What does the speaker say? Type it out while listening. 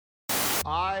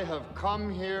I have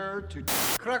come here to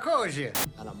Krakosia,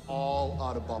 and I'm all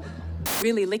out of bubblegum.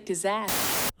 Really licked his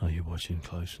ass. Are you watching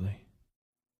closely?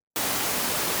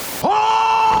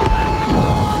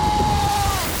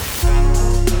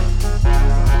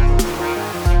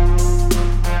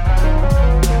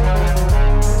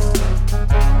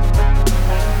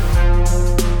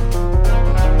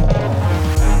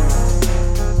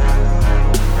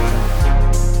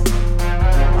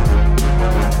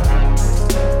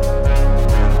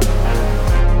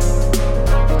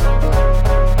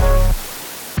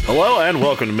 Hello and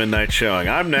welcome to Midnight Showing.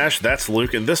 I'm Nash, that's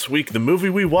Luke, and this week the movie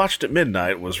we watched at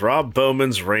midnight was Rob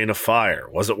Bowman's Reign of Fire.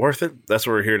 Was it worth it? That's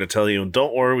what we're here to tell you, and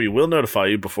don't worry, we will notify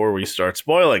you before we start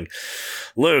spoiling.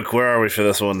 Luke, where are we for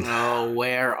this one? Oh,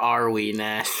 where are we,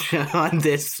 Nash, on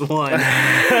this one?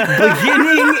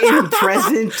 Beginning in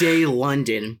present-day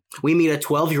London, we meet a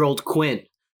 12-year-old Quint,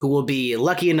 who will be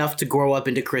lucky enough to grow up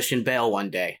into Christian Bale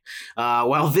one day.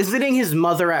 While visiting his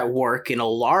mother at work in a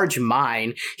large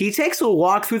mine, he takes a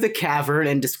walk through the cavern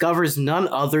and discovers none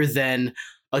other than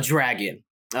a dragon.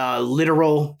 A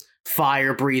literal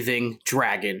fire-breathing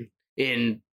dragon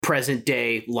in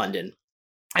present-day London.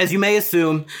 As you may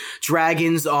assume,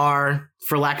 dragons are,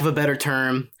 for lack of a better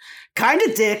term, kind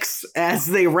of dicks as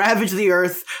they ravage the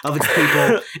earth of its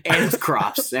people and its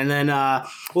crops. And then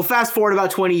we'll fast forward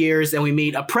about 20 years and we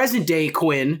meet a present-day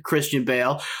Quinn, Christian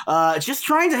Bale, just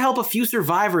trying to help a few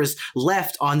survivors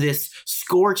left on this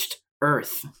scorched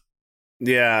earth.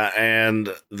 Yeah,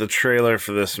 and the trailer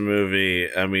for this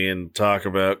movie, I mean, talk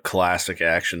about classic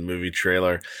action movie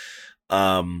trailer.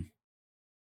 I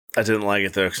didn't like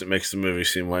it, though, because it makes the movie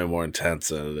seem way more intense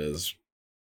than it is.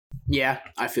 Yeah,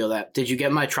 I feel that. Did you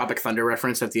get my Tropic Thunder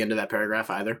reference at the end of that paragraph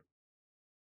either?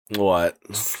 What?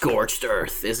 Scorched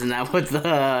Earth. Isn't that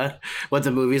what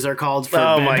the movies are called for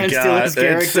Oh Ben my Stiller's god,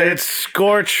 character? it's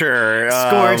Scorcher.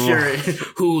 Scorcher.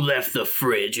 Who left the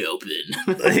fridge open?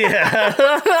 Yeah.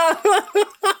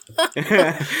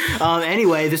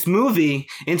 Anyway, this movie,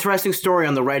 interesting story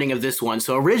on the writing of this one.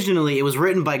 So originally, it was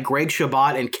written by Greg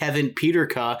Chabot and Kevin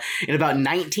Peterka in about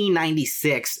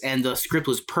 1996, and the script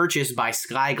was purchased by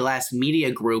Skyglass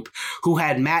Media Group, who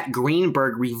had Matt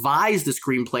Greenberg revise the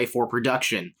screenplay for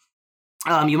production.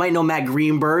 You might know Matt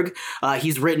Greenberg.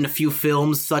 He's written a few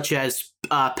films such as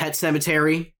Pet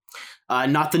Sematary.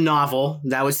 Not the novel,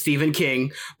 that was Stephen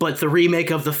King, but the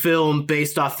remake of the film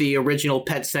based off the original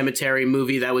Pet Sematary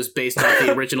movie that was based off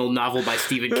the original novel by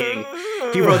Stephen King.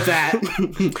 He wrote that.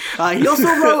 He also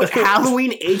wrote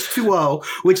Halloween H2O,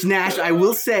 which, Nash, I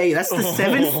will say, that's the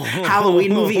 7th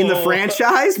Halloween movie in the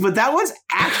franchise, but that was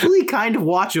actually kind of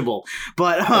watchable.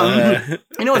 But,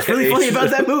 you know what's really funny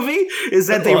about that movie? Is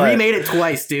that they remade it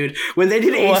twice, dude. When they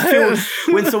did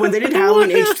H2O, when they did Halloween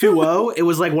H2O, it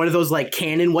was like one of those, like,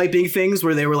 canon wiping things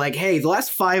where they were like, hey, the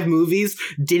last 5 movies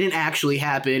didn't actually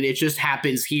happen. It just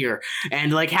happens here.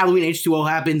 And, like, Halloween H2O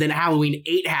happened, then Halloween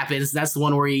 8 happens. That's the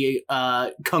one where he,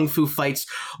 Kung Fu fights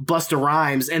Busta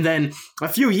Rhymes. And then a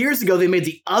few years ago, they made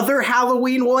the other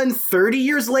Halloween one 30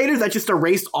 years later that just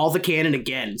erased all the canon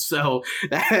again. So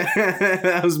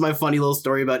that was my funny little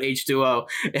story about H2O,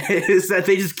 is that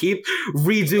they just keep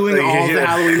redoing all the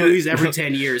Halloween movies every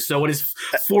 10 years. So when it's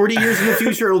 40 years in the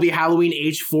future, it'll be Halloween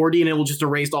H40 and it will just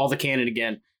erase all the canon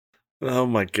again. Oh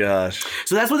my gosh.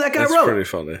 So that's what that guy wrote. That's pretty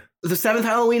funny. The 7th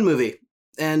Halloween movie.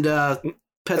 And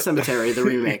Pet Sematary, the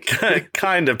remake.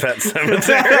 Kind of Pet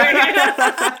Sematary.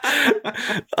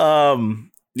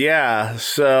 Yeah,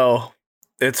 so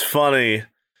it's funny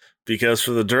because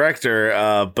for the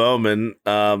director, Bowman,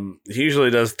 he usually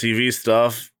does TV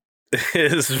stuff.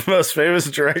 His most famous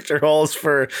director role is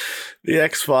for The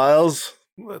X-Files.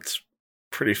 That's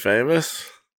pretty famous.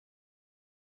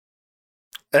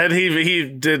 And he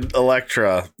did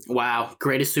Elektra. Wow,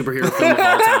 greatest superhero film of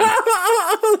all time.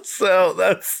 So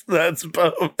that's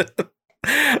Bowman.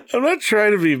 I'm not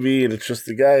trying to be mean. It's just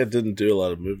the guy didn't do a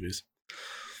lot of movies.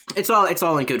 It's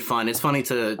all in good fun. It's funny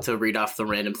to read off the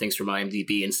random things from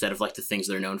IMDb instead of like the things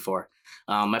they're known for.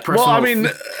 My personal. Well, I mean,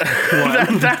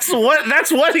 that's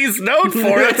what he's known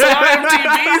for. That's what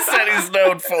IMDb said he's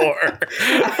known for.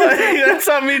 Like, that's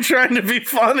not me trying to be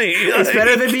funny. It's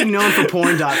better than being known for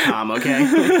porn.com,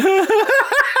 okay?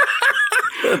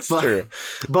 That's true.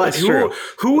 But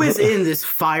who is in this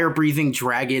fire-breathing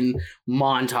dragon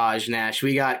montage, Nash?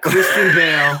 We got Christian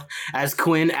Bale as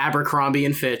Quinn Abercrombie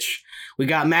and Fitch. We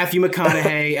got Matthew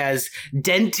McConaughey as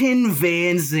Denton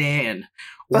Van Zandt.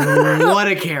 What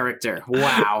a character.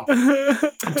 Wow.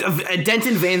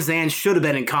 Denton Van Zandt should have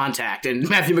been in Contact, and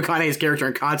Matthew McConaughey's character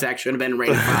in Contact should have been in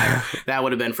Reign of Fire. That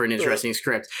would have been for an interesting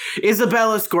script.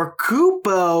 Isabella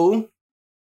Scorcupo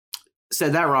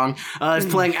Said that wrong. Is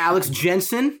playing Alex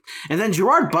Jensen. And then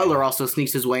Gerard Butler also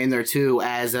sneaks his way in there, too,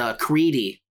 as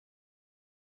Creedy.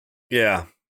 Yeah.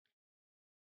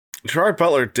 Gerard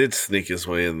Butler did sneak his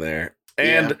way in there.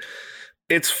 And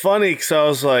it's funny because I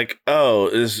was like,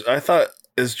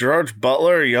 is Gerard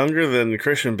Butler younger than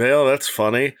Christian Bale? That's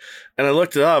funny. And I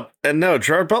looked it up, and no,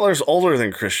 Gerard Butler's older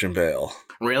than Christian Bale.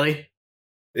 Really?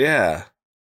 Yeah.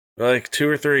 Like 2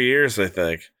 or 3 years, I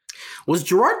think. Was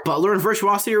Gerard Butler in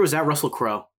Virtuosity, or was that Russell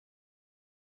Crowe?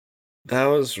 That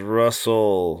was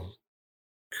Russell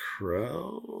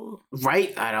Crowe?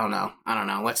 Right? I don't know.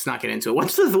 Let's not get into it.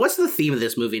 What's the theme of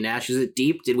this movie, Nash? Is it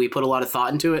deep? Did we put a lot of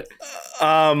thought into it?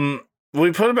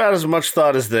 We put about as much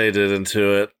thought as they did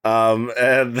into it. And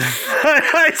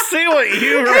I see what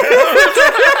you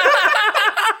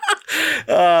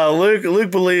wrote.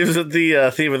 Luke believes that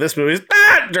the theme of this movie is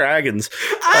dragons.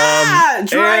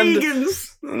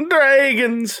 Dragons!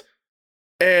 Dragons!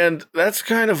 And that's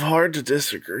kind of hard to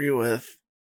disagree with.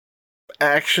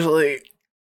 Actually,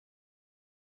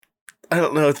 I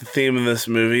don't know what the theme of this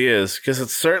movie is, because it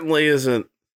certainly isn't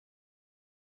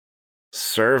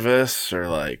service or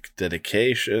like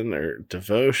dedication or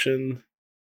devotion.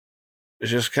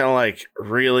 It's just kind of like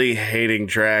really hating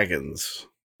dragons.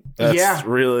 That's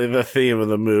really the theme of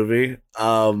the movie.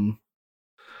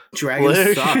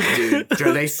 Dragons suck, dude.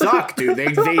 They suck, dude.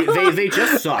 They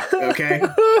just suck, okay?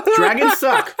 Dragons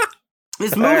suck.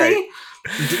 This movie,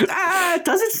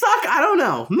 does it suck? I don't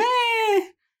know. Meh.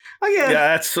 Okay.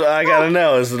 Yeah, I gotta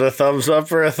know. Is it a thumbs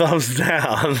up or a thumbs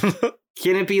down?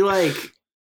 Can it be like,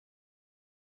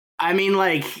 I mean,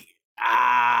 like,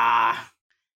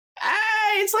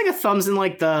 it's like a thumbs in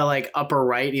like the upper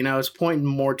right, you know, it's pointing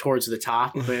more towards the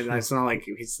top, but it's not like,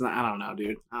 I don't know,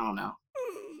 dude. I don't know.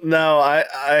 No,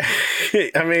 I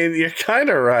mean, you're kind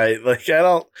of right. Like,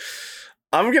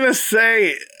 I'm gonna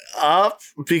say up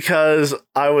because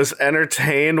I was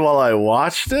entertained while I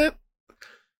watched it.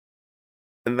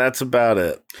 And that's about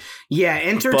it. Yeah,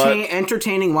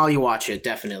 entertaining while you watch it,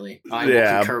 definitely.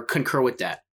 I will concur with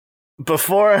that.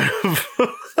 Before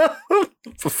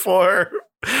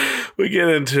we get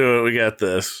into it, we got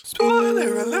this.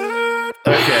 Spoiler alert!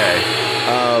 Okay.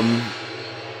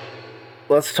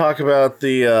 Let's talk about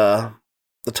the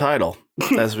title,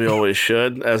 as we always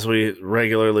should, as we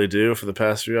regularly do for the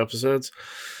past few episodes.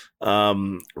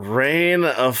 Reign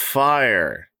of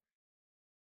Fire.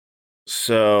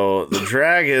 So the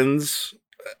dragons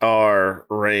are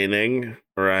reigning,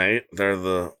 right? They're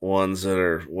the ones that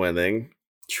are winning.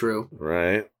 True.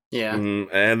 Right? Yeah.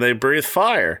 And they breathe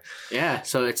fire. Yeah,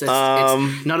 so it's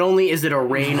not only is it a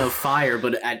rain of fire,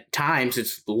 but at times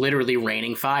it's literally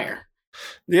raining fire.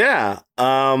 Yeah.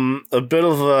 A bit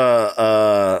of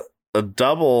a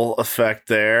double effect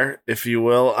there, if you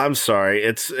will. I'm sorry.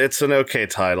 It's an okay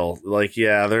title. Like,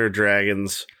 yeah, they're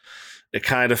dragons. It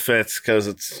kind of fits because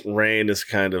it's rain is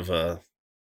kind of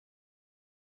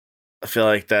I feel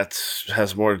like that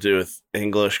has more to do with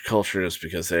English culture just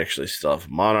because they actually still have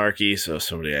monarchy, so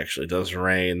somebody actually does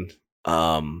reign.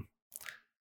 And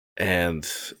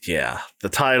yeah, the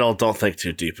title, don't think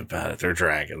too deep about it. They're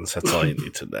dragons. That's all you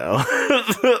need to know.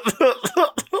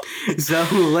 So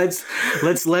let's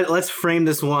frame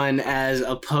this one as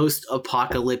a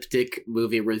post-apocalyptic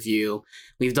movie review.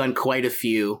 We've done quite a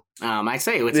few. I'd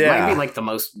say it might be like the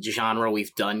most genre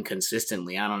we've done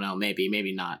consistently. I don't know,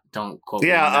 maybe not. Don't quote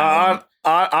me on that one.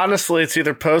 Honestly, it's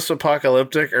either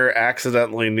post-apocalyptic or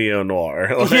accidentally neo-noir.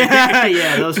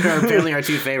 Yeah, those are apparently our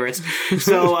two favorites.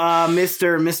 So,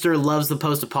 Mr. loves the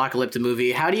post-apocalyptic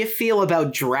movie. How do you feel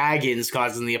about dragons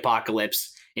causing the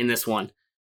apocalypse in this one?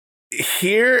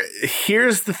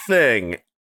 Here's the thing.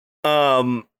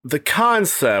 The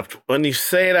concept, when you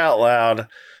say it out loud,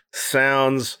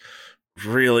 sounds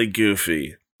really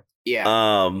goofy.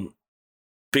 Yeah.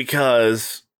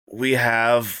 Because we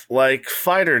have like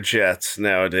fighter jets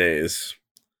nowadays.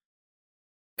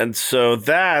 And so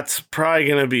that's probably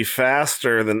going to be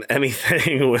faster than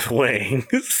anything with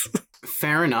wings.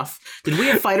 Fair enough. Did we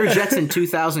have fighter jets in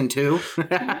 2002?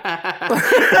 Yeah, we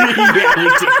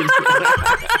did.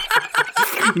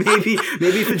 Maybe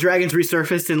if the dragons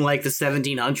resurfaced in like the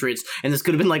 1700s, and this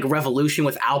could have been like Revolution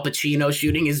with Al Pacino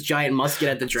shooting his giant musket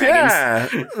at the dragons. Yeah,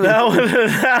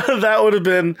 that would have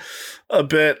been a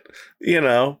bit,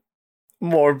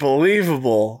 more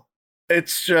believable.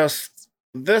 It's just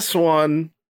this one.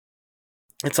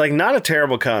 It's like not a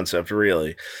terrible concept,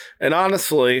 really. And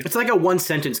honestly, it's like a one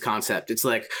sentence concept. It's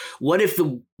like, what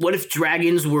if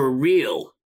dragons were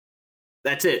real?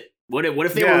 That's it. What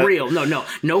if they were real?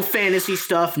 No fantasy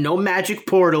stuff, no magic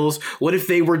portals. What if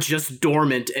they were just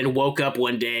dormant and woke up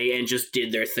one day and just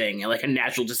did their thing, like a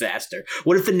natural disaster?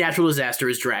 What if the natural disaster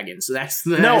is dragons? That's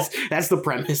the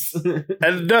premise.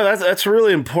 And no, that's a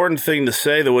really important thing to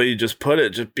say the way you just put it,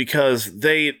 just because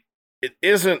it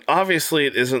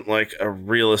isn't like a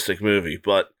realistic movie,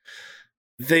 but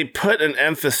they put an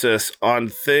emphasis on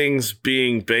things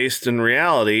being based in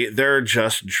reality. There are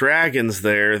just dragons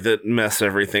there that mess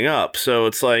everything up. So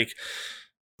it's like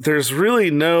there's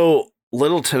really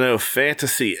little to no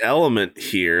fantasy element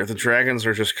here. The dragons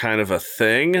are just kind of a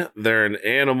thing. They're an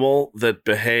animal that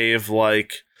behave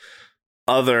like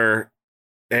other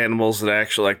animals that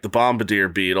actually, like the bombardier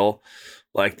beetle.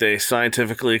 Like, they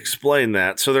scientifically explain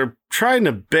that. So they're trying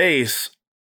to base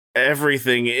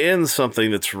everything in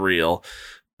something that's real,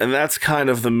 and that's kind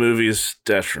of the movie's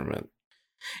detriment.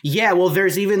 Yeah, well,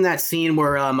 there's even that scene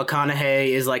where McConaughey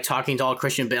is like talking to all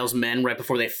Christian Bale's men right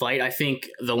before they fight. I think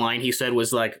the line he said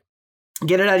was like,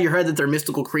 "Get it out of your head that they're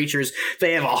mystical creatures.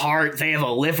 They have a heart, they have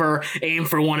a liver. Aim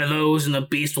for one of those and the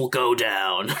beast will go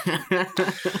down."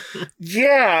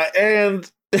 Yeah, and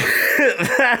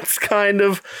that's kind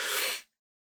of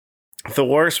the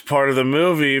worst part of the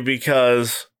movie,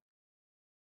 because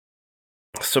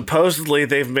supposedly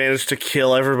they've managed to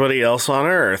kill everybody else on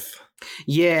Earth.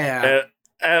 Yeah.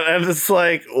 And it's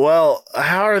like, well,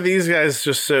 how are these guys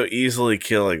just so easily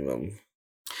killing them?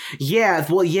 Yeah,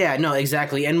 well, yeah, no,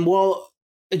 exactly. And well,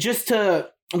 just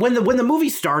to when the movie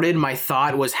started, my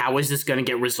thought was, how is this going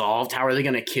to get resolved? How are they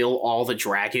going to kill all the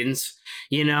dragons?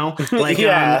 You know, like,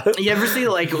 yeah. You ever see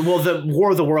like, well, the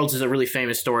War of the Worlds is a really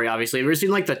famous story, obviously. Have you ever seen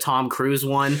like the Tom Cruise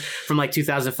one from like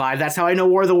 2005? That's how I know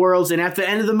War of the Worlds. And at the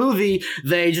end of the movie,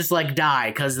 they just like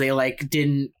die because they like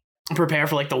didn't prepare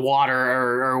for like the water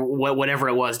or whatever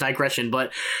it was, digression,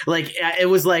 but like it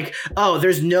was like, oh,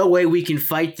 there's no way we can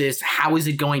fight this. How is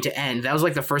it going to end? That was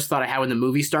like the first thought I had when the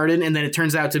movie started, and then it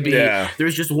turns out to be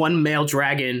there's just one male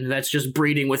dragon that's just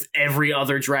breeding with every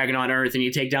other dragon on Earth, and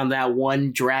you take down that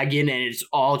one dragon and it's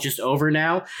all just over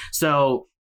now. So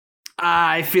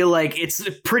I feel like it's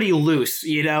pretty loose,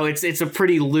 you know, it's a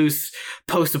pretty loose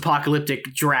post-apocalyptic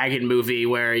dragon movie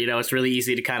where, you know, it's really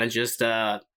easy to kind of just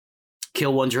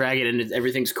kill one dragon and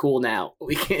everything's cool now.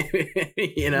 We can't,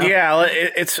 you know? Yeah,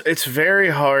 it's very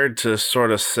hard to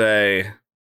sort of say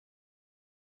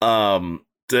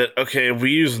that, okay,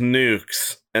 we use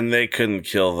nukes and they couldn't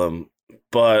kill them,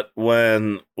 but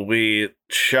when we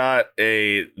shot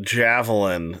a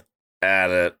javelin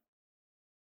at it,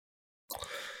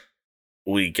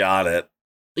 we got it.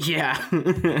 Yeah.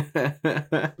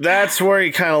 That's where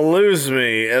you kind of lose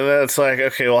me, and then it's like,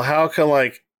 okay, well, how can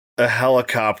like a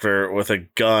helicopter with a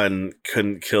gun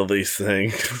couldn't kill these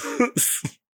things?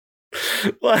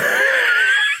 I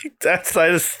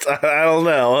don't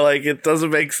know. Like, it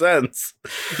doesn't make sense.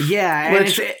 Yeah.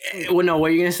 Well, no, what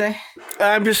are you gonna say?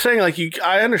 I'm just saying, like,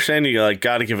 I understand you like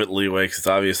got to give it leeway because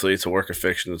obviously it's a work of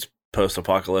fiction. It's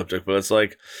post-apocalyptic, but it's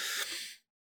like,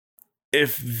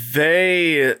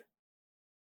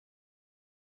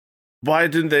 why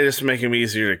didn't they just make him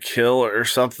easier to kill or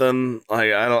something?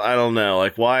 Like, I don't know.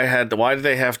 Like, why did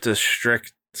they have to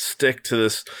stick to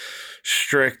this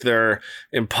strict, they're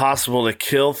impossible to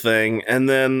kill thing, and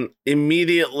then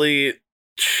immediately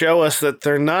show us that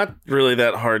they're not really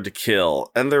that hard to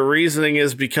kill? And their reasoning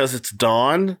is because it's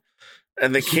dawn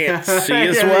and they can't see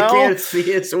as well. They can't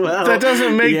see as well. That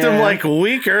doesn't make them like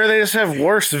weaker. They just have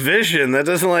worse vision. That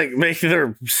doesn't like make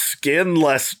their skin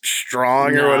less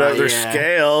strong or whatever. Their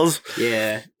scales.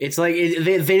 Yeah, it's like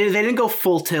they didn't go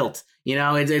full tilt. You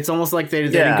know, it's almost like they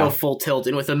didn't go full tilt.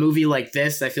 And with a movie like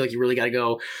this, I feel like you really got to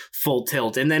go full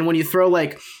tilt. And then when you throw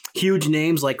like huge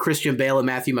names like Christian Bale and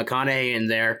Matthew McConaughey in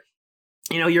there,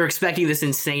 you know, you're expecting this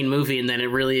insane movie, and then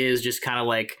it really is just kind of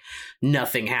like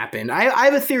nothing happened. I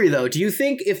have a theory, though. Do you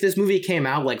think if this movie came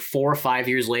out like 4 or 5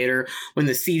 years later, when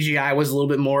the CGI was a little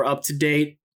bit more up to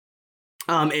date,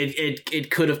 it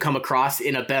could have come across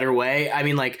in a better way? I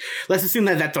mean, like, let's assume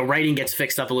that the writing gets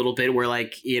fixed up a little bit, where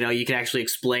like, you know, you can actually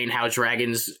explain how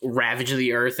dragons ravage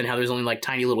the earth and how there's only like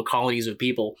tiny little colonies of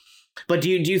people. But do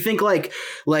you think like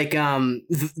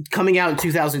coming out in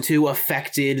 2002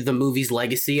 affected the movie's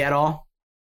legacy at all?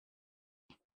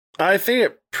 I think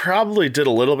it probably did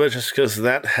a little bit, just because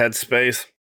that headspace.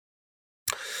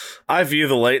 I view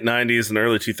the late 90s and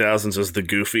early 2000s as the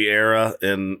goofy era,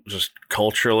 and just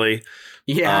culturally.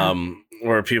 Yeah.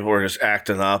 Where people were just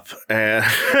acting up and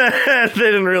they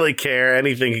didn't really care.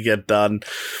 Anything could get done.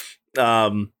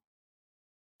 And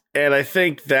I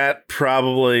think that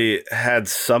probably had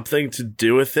something to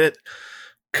do with it.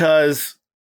 Because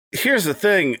here's the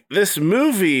thing. This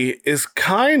movie is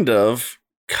kind of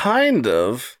kind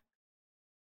of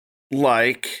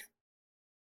like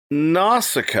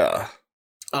Nausicaa.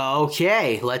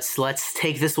 Okay, let's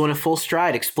take this one in full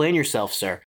stride. Explain yourself,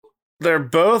 sir. They're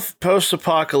both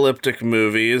post-apocalyptic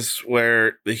movies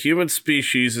where the human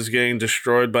species is getting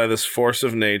destroyed by this force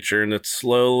of nature, and it's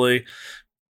slowly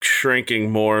shrinking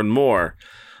more and more.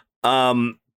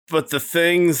 But the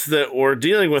things that we're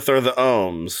dealing with are the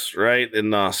Ohms, right, in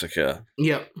Nausicaa.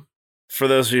 Yep. For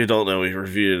those of you who don't know, we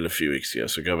reviewed it a few weeks ago,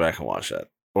 so go back and watch that.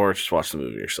 Or just watch the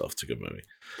movie yourself. It's a good movie.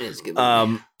 It is a good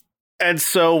movie. And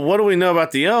so what do we know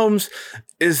about the Ohms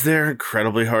is they're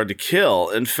incredibly hard to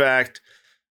kill. In fact,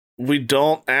 we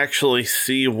don't actually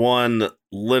see one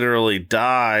literally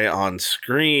die on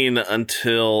screen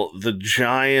until the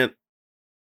giant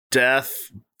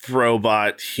death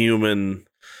robot human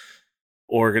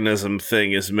organism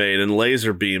thing is made and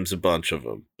laser beams a bunch of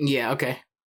them. Yeah, okay.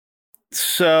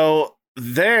 So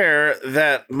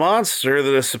that monster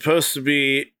that is supposed to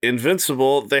be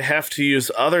invincible, they have to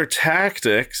use other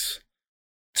tactics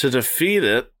to defeat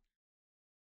it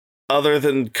other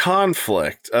than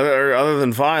conflict, or other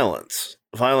than violent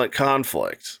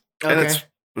conflict. Okay. And it's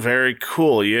very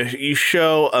cool. You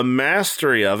show a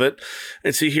mastery of it.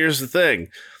 And see, here's the thing.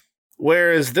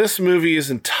 Whereas this movie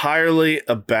is entirely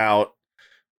about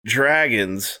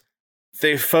dragons,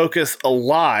 they focus a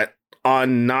lot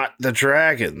on not the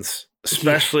dragons,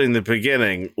 especially in the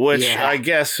beginning, which I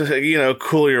guess,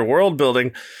 cool your world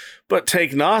building. But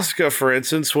take Nausicaa, for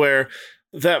instance, where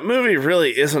that movie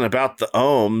really isn't about the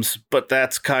Ohms, but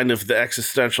that's kind of the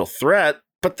existential threat.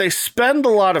 But they spend a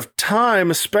lot of time,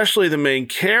 especially the main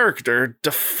character,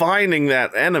 defining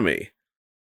that enemy.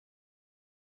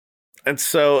 And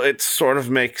so it sort of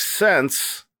makes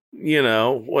sense,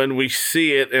 when we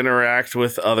see it interact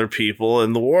with other people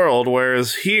in the world.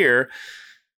 Whereas here,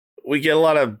 we get a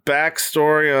lot of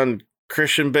backstory on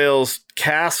Christian Bale's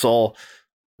castle,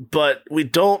 but we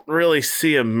don't really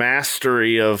see a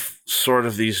mastery of sort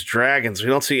of these dragons. We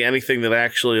don't see anything that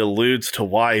actually alludes to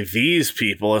why these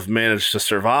people have managed to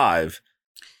survive.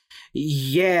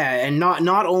 Yeah, and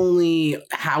not only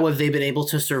how have they been able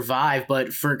to survive,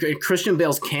 but for Christian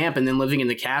Bale's camp and then living in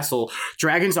the castle,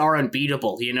 dragons are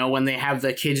unbeatable. When they have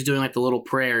the kids doing like the little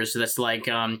prayers, that's like,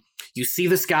 you see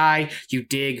the sky, you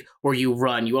dig, or you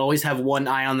run. You always have one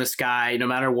eye on the sky. No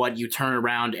matter what, you turn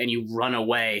around and you run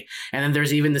away. And then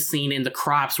there's even the scene in the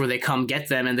crops where they come get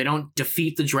them and they don't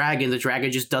defeat the dragon. The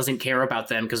dragon just doesn't care about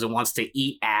them because it wants to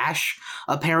eat ash.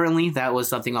 Apparently, that was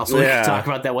something also we could talk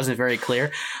about that wasn't very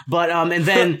clear. But and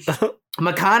then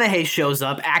McConaughey shows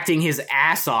up acting his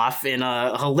ass off in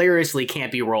a hilariously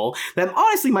campy role that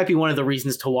honestly might be one of the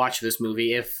reasons to watch this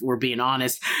movie, if we're being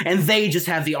honest. And they just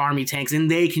have the army tanks and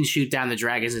they can shoot down the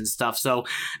dragons and stuff. So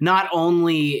not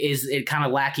only is it kind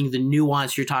of lacking the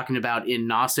nuance you're talking about in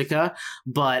Nausicaa,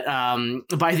 but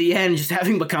by the end, just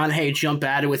having McConaughey jump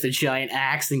at it with a giant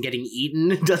axe and getting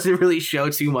eaten doesn't really show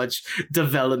too much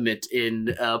development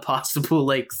in possible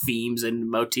like themes and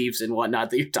motifs and whatnot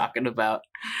that you're talking about.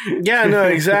 Yeah, no,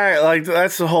 exactly. Like,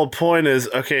 that's the whole point is,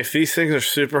 okay, if these things are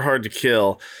super hard to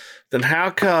kill, then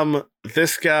how come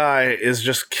this guy is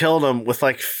just killing them with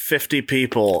like 50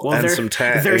 people and some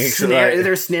tanks?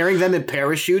 They're snaring them in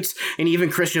parachutes, and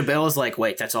even Christian Bale is like,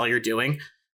 wait, that's all you're doing?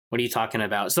 What are you talking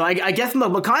about? So I guess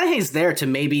McConaughey's there to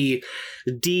maybe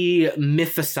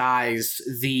demythicize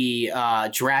the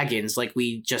dragons, like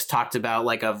we just talked about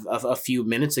like a few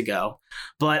minutes ago.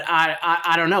 But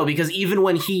I don't know, because even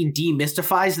when he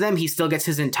demystifies them, he still gets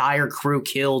his entire crew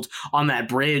killed on that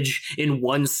bridge in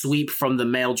one sweep from the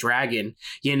male dragon.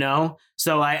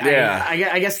 So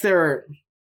I guess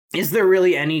is there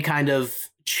really any kind of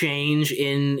change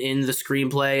in the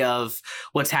screenplay of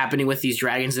what's happening with these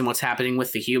dragons and what's happening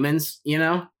with the humans,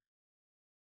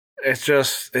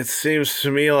 It seems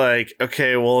to me like,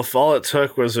 okay, well, if all it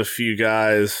took was a few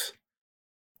guys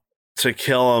to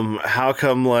kill them, how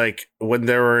come like when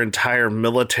there were entire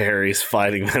militaries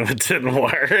fighting them, it didn't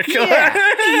work?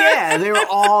 Yeah, they were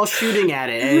all shooting at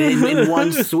it, and in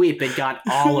one sweep, it got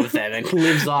all of them and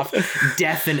lives off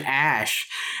death and ash.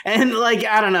 And like,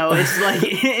 I don't know, it's like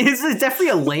it's definitely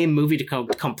a lame movie to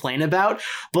complain about,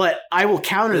 but I will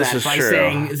counter that by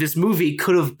saying this movie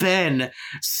could have been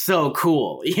so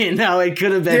cool. It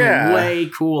could have been way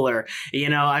cooler.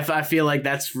 I feel like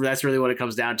that's really what it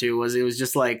comes down to. It was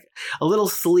just like a little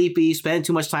sleepy, spent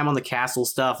too much time on the castle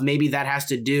stuff. Maybe that has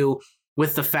to do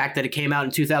with the fact that it came out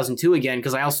in 2002 again,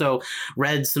 because I also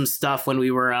read some stuff when we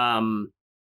were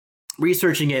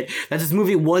researching it that this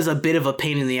movie was a bit of a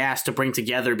pain in the ass to bring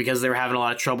together because they were having a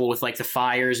lot of trouble with like the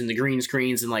fires and the green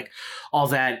screens and like all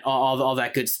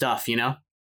that good stuff.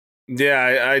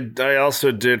 Yeah, I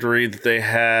also did read that they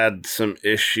had some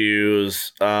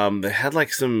issues. They had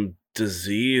like some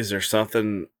disease or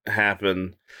something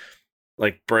happen,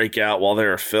 like break out while they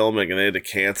were filming, and they had to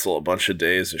cancel a bunch of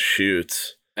days of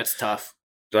shoots, That's tough.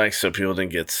 like so people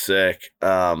didn't get sick.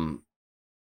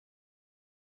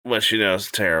 Which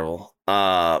is terrible.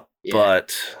 Yeah.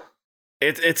 But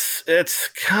it's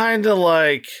kind of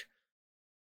like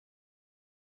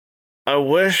I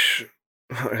wish.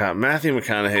 God, Matthew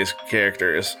McConaughey's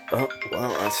character is. Oh,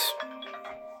 well, that's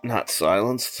not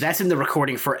silenced. That's in the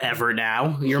recording forever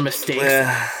now. Your mistakes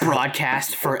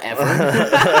broadcast forever.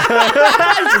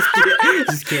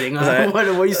 just kidding. What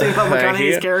are you saying about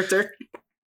McConaughey's character?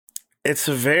 It's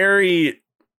a very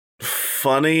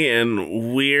funny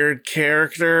and weird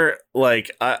character. Like,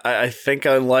 I think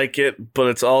I like it, but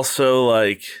it's also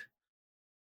like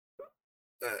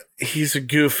he's a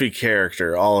goofy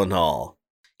character, all in all.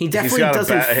 He definitely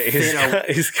doesn't fit.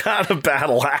 He's got a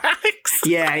battle axe.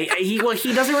 Yeah, he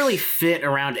doesn't really fit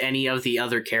around any of the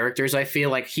other characters. I feel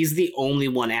like he's the only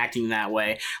one acting that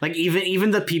way. Like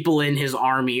even the people in his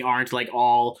army aren't like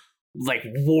all like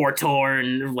war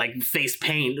torn, like face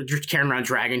paint, carrying around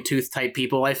dragon tooth type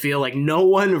people. I feel like no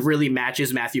one really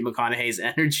matches Matthew McConaughey's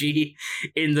energy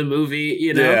in the movie.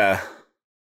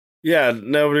 Yeah,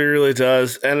 nobody really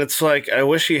does, and it's like I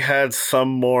wish he had some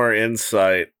more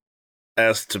insight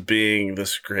as to being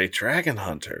this great dragon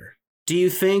hunter. Do you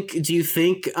think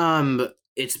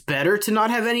it's better to not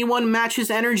have anyone match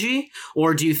his energy,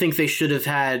 or do you think they should have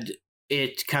had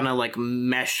it kind of like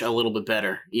mesh a little bit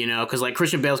better, because like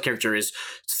Christian Bale's character is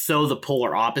so the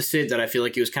polar opposite that I feel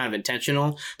like it was kind of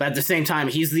intentional, but at the same time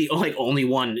he's the only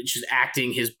one just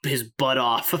acting his butt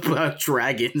off about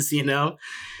dragons. Yeah,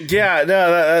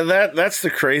 no, that's the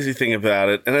crazy thing about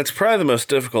it, and it's probably the most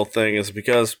difficult thing is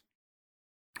because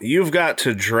you've got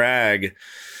to drag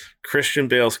Christian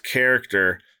Bale's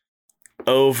character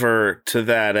over to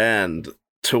that end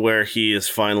to where he is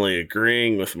finally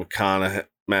agreeing with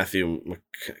Matthew McConaughey.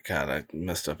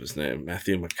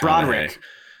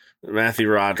 Matthew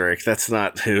Roderick. That's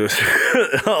not who.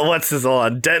 What's his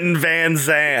name? Denton Van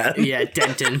Zandt. Yeah,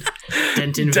 Denton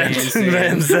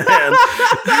Van Zandt.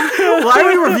 Why are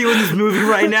we reviewing this movie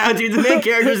right now, dude? The main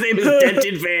character's name is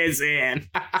Denton Van Zandt.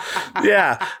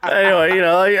 Yeah.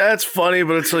 Anyway, that's funny,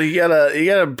 but it's like you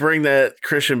gotta bring that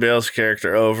Christian Bale's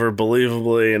character over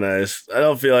believably, and I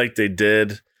don't feel like they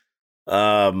did.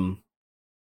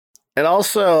 And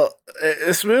also,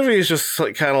 this movie is just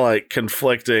like, kind of like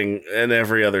conflicting in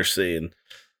every other scene.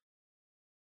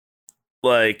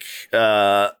 Like,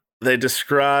 they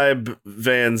describe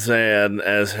Van Zandt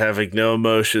as having no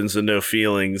emotions and no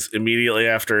feelings immediately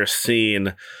after a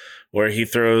scene where he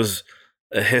throws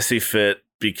a hissy fit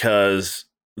because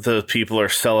the people are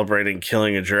celebrating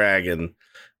killing a dragon.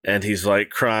 And he's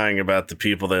like crying about the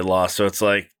people they lost. So it's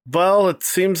like, well, it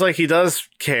seems like he does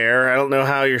care. I don't know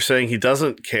how you're saying he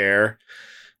doesn't care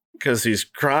because he's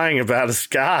crying about his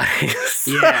guys.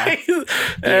 Yeah.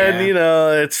 And,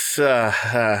 it's... Well,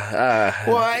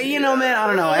 man, I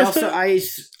don't know.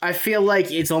 I feel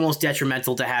like it's almost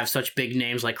detrimental to have such big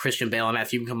names like Christian Bale and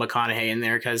Matthew McConaughey in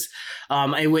there because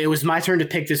it was my turn to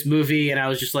pick this movie, and I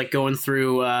was just like going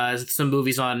through some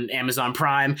movies on Amazon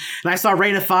Prime, and I saw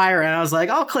Reign of Fire, and I was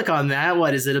like, I'll click on that.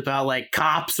 What is it about, like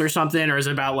cops or something, or is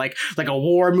it about like a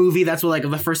war movie? That's what like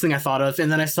the first thing I thought of,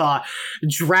 and then I saw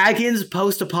Dragons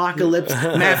Post-Apocalypse,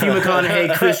 Matthew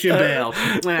McConaughey, Christian Bale,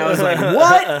 and I was like,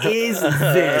 what is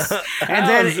this? And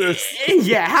then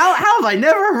yeah, how have I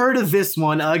never heard of this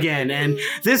one again? And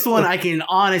this one I can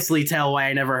honestly tell why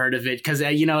I never heard of it, because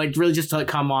it really just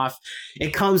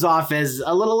comes off as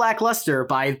a little lackluster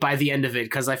by the end of it,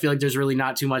 because I feel like there's really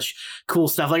not too much cool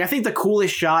stuff. Like I think the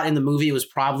coolest shot in the movie was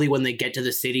probably when they get to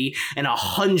the city and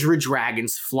 100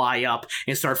 dragons fly up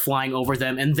and start flying over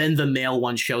them, and then the male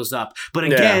one shows up. But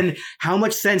again, how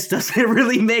much sense does it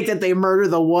really make that they murder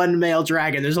the one male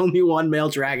dragon? There's only one male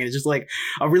dragon. It's just like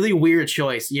a really weird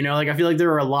choice, like I feel like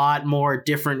there are a lot more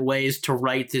different ways to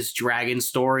write this dragon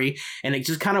story, and it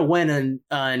just kind of went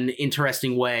an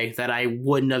interesting way that I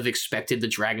wouldn't have expected the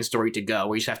dragon story to go,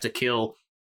 where you just have to kill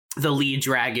the lead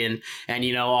dragon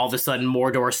and all of a sudden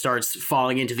Mordor starts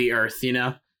falling into the earth.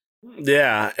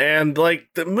 Yeah, and like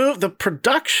the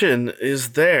production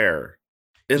is there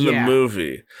in the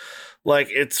movie. Like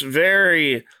it's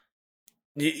very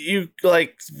you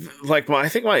like I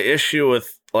think my issue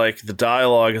with like the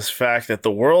dialogue is the fact that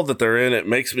the world that they're in, it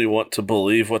makes me want to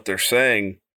believe what they're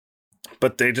saying,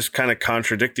 but they just kind of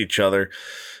contradict each other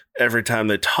every time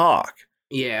they talk.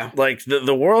 Yeah. Like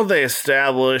the world they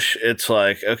establish, it's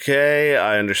like, okay,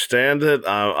 I understand it.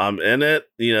 I'm in it.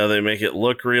 They make it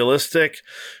look realistic,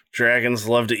 dragons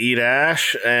love to eat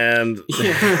ash, and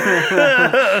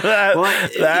Well,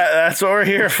 that's what we're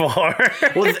here for.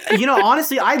 well,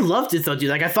 honestly, I loved it though, dude.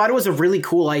 Like, I thought it was a really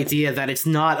cool idea that it's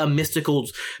not a mystical,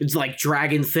 like,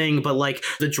 dragon thing, but like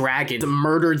the dragon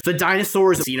murdered the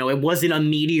dinosaurs. It wasn't a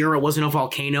meteor, it wasn't a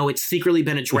volcano. It's secretly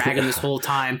been a dragon this whole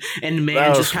time, and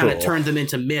man just kind of turned them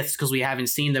into myths because we haven't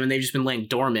seen them and they've just been laying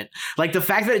dormant. Like, the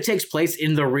fact that it takes place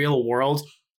in the real world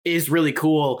is really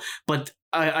cool, but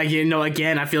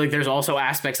again, I feel like there's also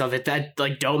aspects of it that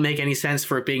like don't make any sense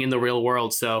for it being in the real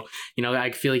world. So,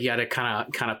 I feel like you got to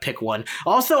kind of pick one.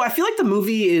 Also, I feel like the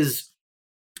movie is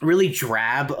really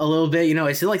drab a little bit.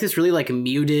 It's in like this really like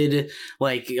muted,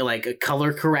 like a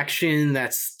color correction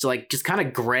that's like just kind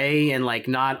of gray and like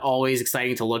not always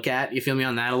exciting to look at. You feel me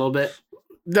on that a little bit?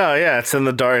 No, yeah, it's in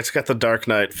the dark. It's got the Dark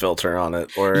Knight filter on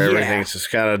it, where everything's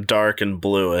just kind of dark and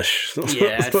bluish.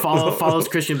 Yeah, it follows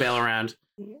Christian Bale around.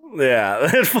 Yeah,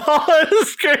 it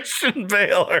follows Christian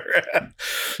Bale around.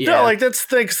 Yeah. No, like that's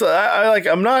things. I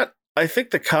think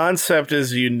the concept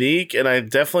is unique, and I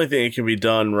definitely think it can be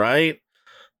done right.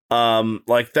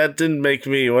 Like that didn't make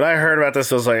me. When I heard about this,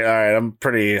 I was like, all right, I'm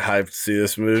pretty hyped to see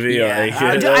this movie. Yeah,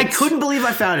 I couldn't believe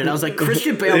I found it. I was like,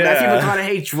 Christian Bale, Matthew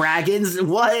McConaughey, dragons.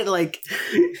 What? Like,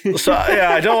 so yeah,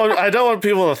 I don't want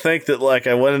people to think that like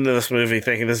I went into this movie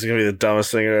thinking this is gonna be the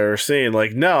dumbest thing I've ever seen.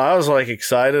 Like, no, I was like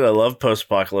excited. I love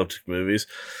post-apocalyptic movies.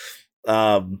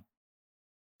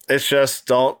 It's just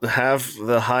don't have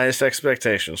the highest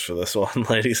expectations for this one,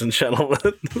 ladies and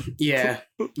gentlemen. Yeah,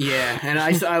 and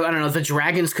I don't know. The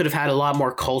dragons could have had a lot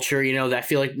more culture. I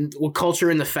feel like culture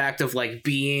in the fact of like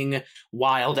being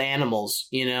wild animals.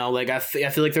 Like I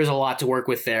feel like there's a lot to work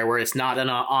with there, where it's not an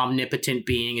omnipotent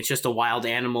being; it's just a wild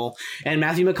animal. And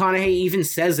Matthew McConaughey even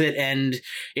says it, and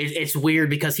it's weird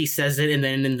because he says it, and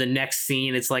then in the next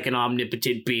scene, it's like an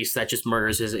omnipotent beast that just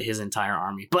murders his entire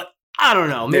army. But I don't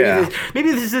know.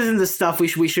 Maybe this isn't the stuff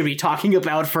we should be talking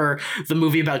about for the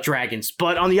movie about dragons.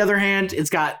 But on the other hand, it's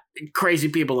got crazy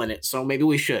people in it, so maybe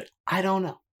we should. I don't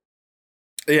know.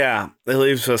 Yeah, it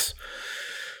leaves us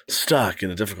stuck in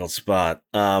a difficult spot.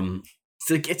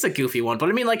 It's a goofy one, but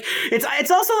I mean, like, it's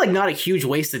also like not a huge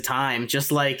waste of time.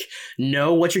 Just like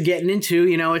know what you're getting into.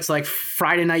 It's like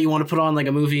Friday night, you want to put on like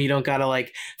a movie, you don't gotta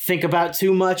like think about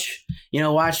too much.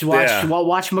 Watch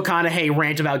McConaughey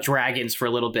rant about dragons for a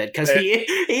little bit, because he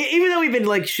even though we've been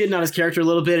like shitting on his character a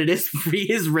little bit,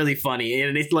 he is really funny,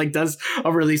 and it like does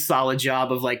a really solid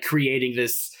job of like creating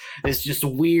this just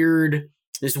weird.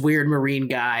 This weird Marine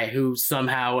guy who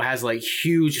somehow has like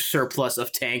huge surplus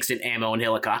of tanks and ammo and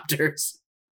helicopters.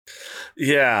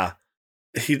 Yeah,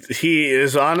 he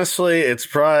is honestly. It's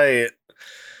probably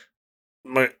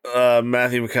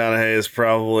Matthew McConaughey is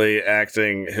probably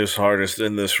acting his hardest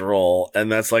in this role,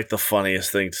 and that's like the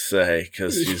funniest thing to say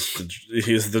because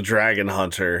he's the dragon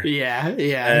hunter. Yeah,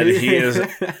 and he is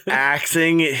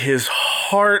acting his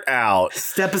heart out.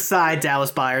 Step aside,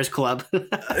 Dallas Buyers Club.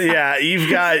 Yeah, you've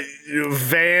got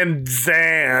Van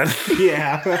Zandt.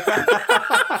 Yeah.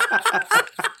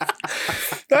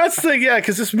 That's the thing, yeah,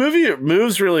 because this movie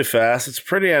moves really fast. It's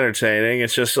pretty entertaining.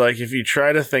 It's just like if you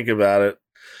try to think about it,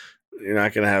 you're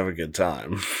not going to have a good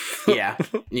time. Yeah,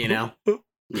 Yeah.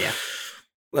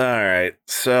 All right.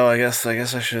 So I guess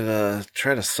I should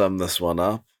try to sum this one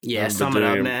up. Yeah, sum it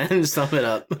up, man. Sum it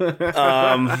up.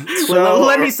 So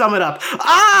let me sum it up.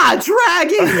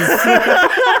 Dragons!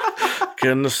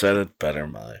 Couldn't have said it better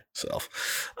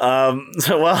myself.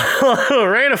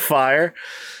 Reign of Fire.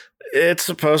 It's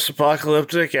a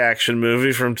post-apocalyptic action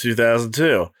movie from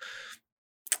 2002.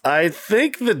 I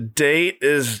think the date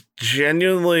is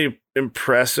genuinely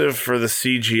impressive for the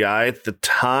CGI at the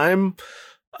time.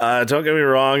 Don't get me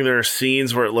wrong, there are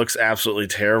scenes where it looks absolutely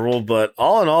terrible, but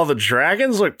all in all, the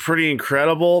dragons look pretty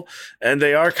incredible, and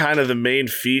they are kind of the main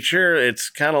feature. It's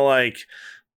kind of like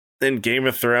in Game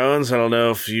of Thrones. I don't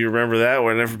know if you remember that,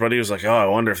 when everybody was like, oh, I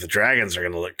wonder if the dragons are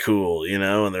going to look cool,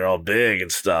 and they're all big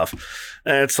and stuff.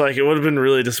 And it's like, it would have been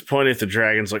really disappointing if the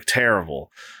dragons looked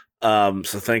terrible. So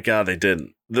thank God they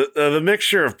didn't. The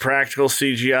mixture of practical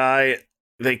CGI,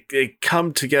 they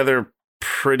come together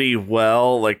pretty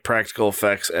well, like practical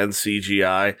effects and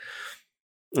CGI,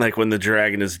 like when the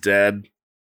dragon is dead.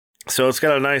 So it's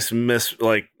got a nice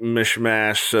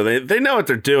mishmash. So they know what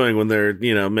they're doing when they're,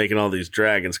 making all these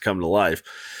dragons come to life.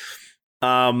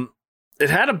 It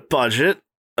had a budget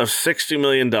of $60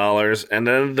 million and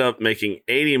ended up making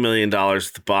 $80 million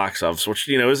at the box office, which,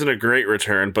 isn't a great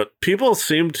return, but people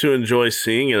seem to enjoy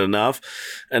seeing it enough.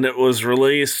 And it was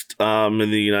released in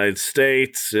the United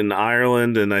States, in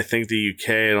Ireland, and I think the UK.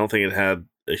 I don't think it had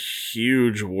a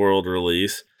huge world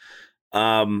release.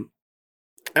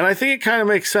 And I think it kind of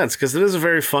makes sense because it is a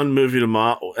very fun movie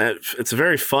it's a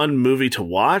very fun movie to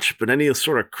watch, but any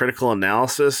sort of critical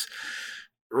analysis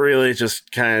really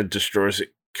just kind of destroys it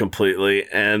completely.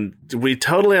 And we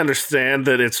totally understand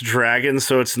that it's dragons,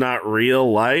 so it's not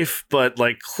real life, but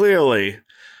like clearly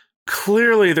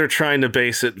they're trying to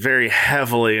base it very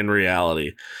heavily in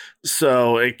reality.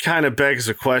 So it kind of begs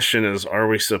the question is, are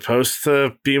we supposed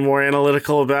to be more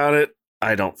analytical about it?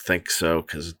 I don't think so,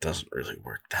 because it doesn't really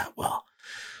work that well.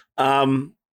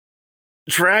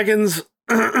 Dragons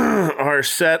are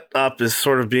set up as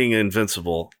sort of being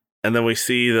invincible, and then we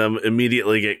see them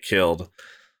immediately get killed.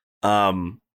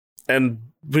 And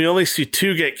we only see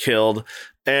 2 get killed,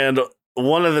 and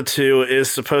one of the 2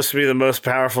 is supposed to be the most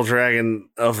powerful dragon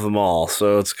of them all.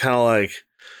 So it's kind of like,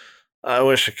 I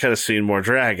wish I could have seen more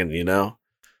dragon, you know?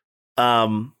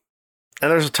 And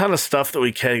there's a ton of stuff that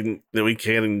we can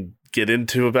get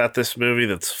into about this movie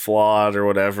that's flawed or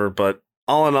whatever, but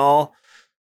all in all,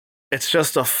 it's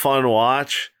just a fun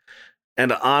watch.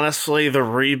 And honestly, the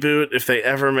reboot, if they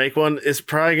ever make one, is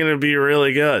probably going to be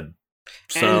really good.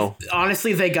 So and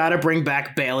honestly, they got to bring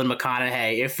back Bale and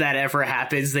McConaughey. If that ever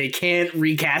happens, they can't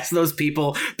recast those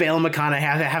people. Bale and McConaughey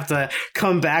have to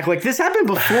come back. Like, this happened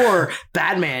before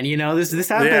Batman, you know? This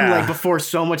happened like before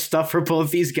so much stuff for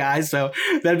both these guys. So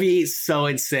that'd be so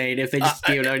insane if they just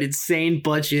gave it an insane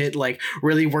budget, like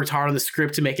really worked hard on the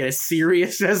script to make it as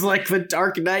serious as like The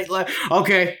Dark Knight. Like,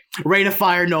 okay, Reign of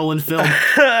Fire Nolan film.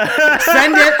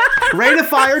 Send it. Reign of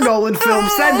Fire Nolan film.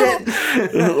 Send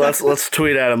it. Let's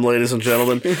tweet at him, ladies and gentlemen.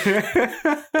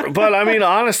 But I mean,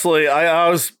 honestly, I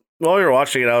was, while we were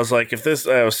watching it, I was like,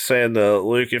 I was saying to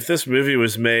Luke, if this movie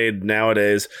was made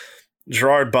nowadays,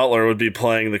 Gerard Butler would be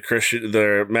playing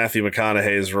the Matthew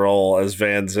McConaughey's role as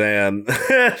Van Zandt.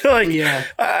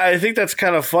 I think that's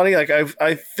kind of funny. Like,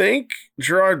 I think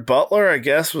Gerard Butler, I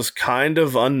guess, was kind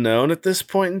of unknown at this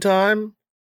point in time.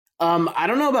 I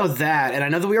don't know about that, and I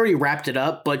know that we already wrapped it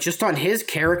up, but just on his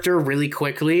character really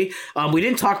quickly, we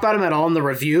didn't talk about him at all in the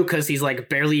review because he's like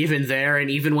barely even there, and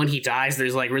even when he dies,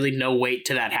 there's like really no weight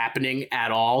to that happening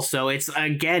at all. So it's,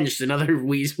 again, just another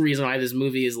reason why this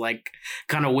movie is like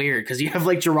kind of weird, because you have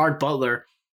like Gerard Butler,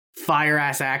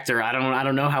 fire-ass actor. I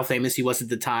don't know how famous he was at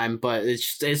the time, but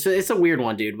it's a weird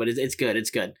one, dude, but it's good.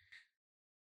 It's good.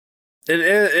 It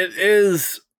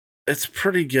is. It's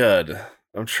pretty good.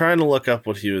 I'm trying to look up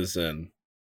what he was in.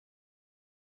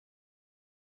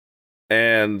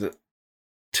 And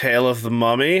Tale of the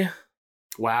Mummy.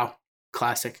 Wow.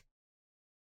 Classic.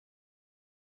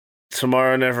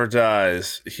 Tomorrow Never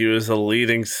Dies. He was a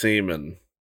leading seaman.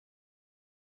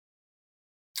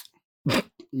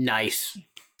 Nice.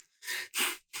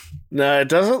 No, it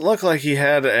doesn't look like he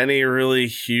had any really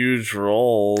huge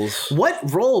roles. What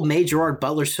role made Gerard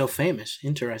Butler so famous?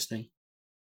 Interesting.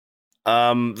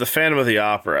 The Phantom of the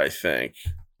Opera, I think.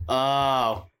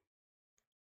 Oh.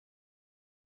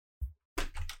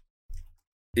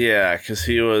 Yeah,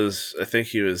 because I think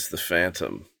he was the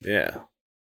Phantom. Yeah.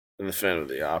 In the Phantom of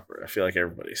the Opera. I feel like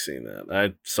everybody's seen that.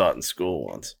 I saw it in school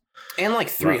once. And like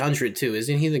 300 too.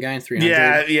 Isn't he the guy in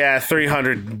 300? Yeah,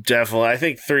 300 definitely. I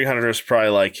think 300 is probably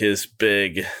like his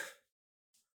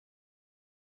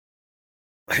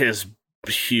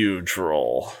huge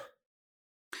role.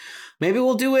 Maybe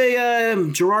we'll do a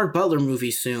Gerard Butler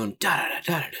movie soon.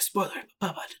 Spoiler.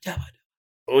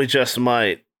 We just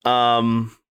might.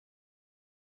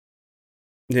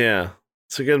 Yeah,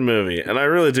 it's a good movie, and I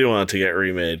really do want it to get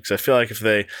remade because I feel like if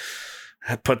they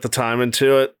had put the time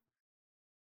into it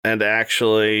and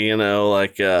actually,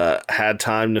 had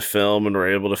time to film and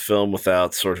were able to film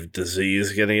without sort of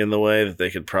disease getting in the way, that they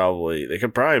could probably make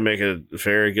a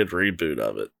very good reboot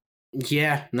of it.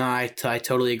 Yeah, no, I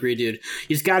totally agree, dude.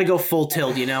 You just got to go full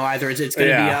tilt, either it's going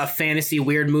to be a fantasy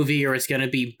weird movie or it's going to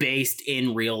be based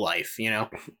in real life, Yeah,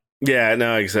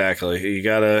 no, exactly. You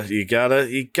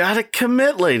gotta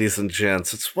commit, ladies and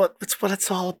gents. It's what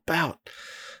it's all about.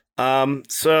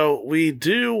 So we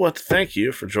do want to thank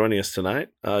you for joining us tonight.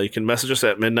 You can message us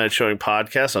at Midnight Showing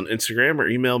Podcast on Instagram or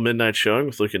email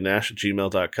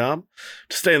midnightshowing@gmail.com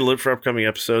to stay in the loop for upcoming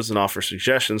episodes and offer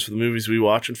suggestions for the movies we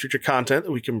watch and future content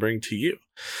that we can bring to you.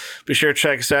 Be sure to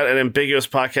check us out at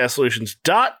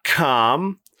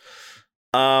ambiguouspodcastsolutions.com.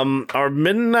 Our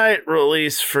midnight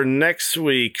release for next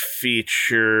week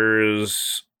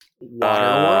features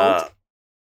Waterworld.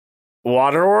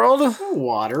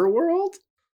 Waterworld?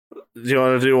 Do you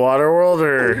want to do Waterworld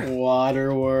or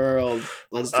Waterworld?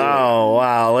 Let's do it. Oh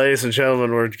wow, ladies and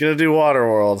gentlemen, we're gonna do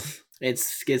Waterworld.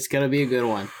 It's gonna be a good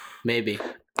one, maybe.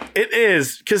 It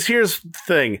is, because here's the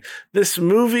thing: this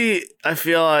movie, I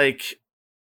feel like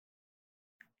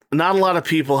not a lot of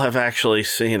people have actually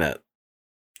seen it.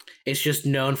 It's just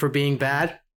known for being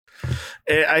bad?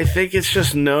 I think it's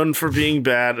just known for being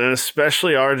bad, and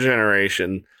especially our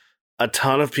generation. A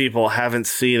ton of people haven't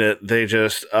seen it. They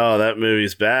just, oh, that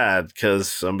movie's bad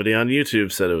because somebody on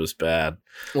YouTube said it was bad.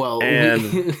 Well,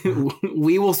 And-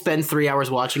 we will spend 3 hours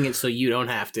watching it so you don't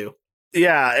have to.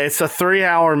 Yeah, it's a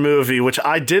 3-hour movie, which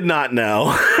I did not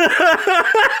know.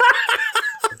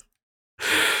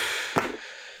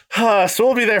 So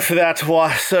we'll be there for that to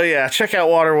watch. So yeah, check out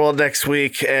Waterworld next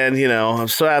week. And,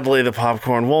 sadly, the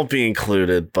popcorn won't be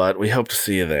included, but we hope to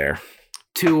see you there.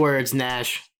 2 words,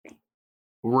 Nash.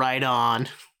 Right on.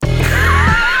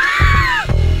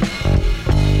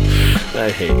 I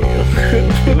hate you.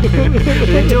 We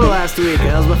didn't do it last week.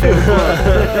 That was my favorite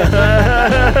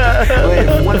quote.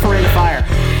 Wait, one for in fire.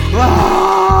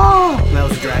 Ah! That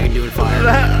was a dragon doing fire.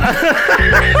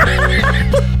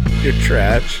 You're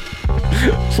trash.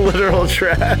 Literal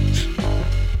trash.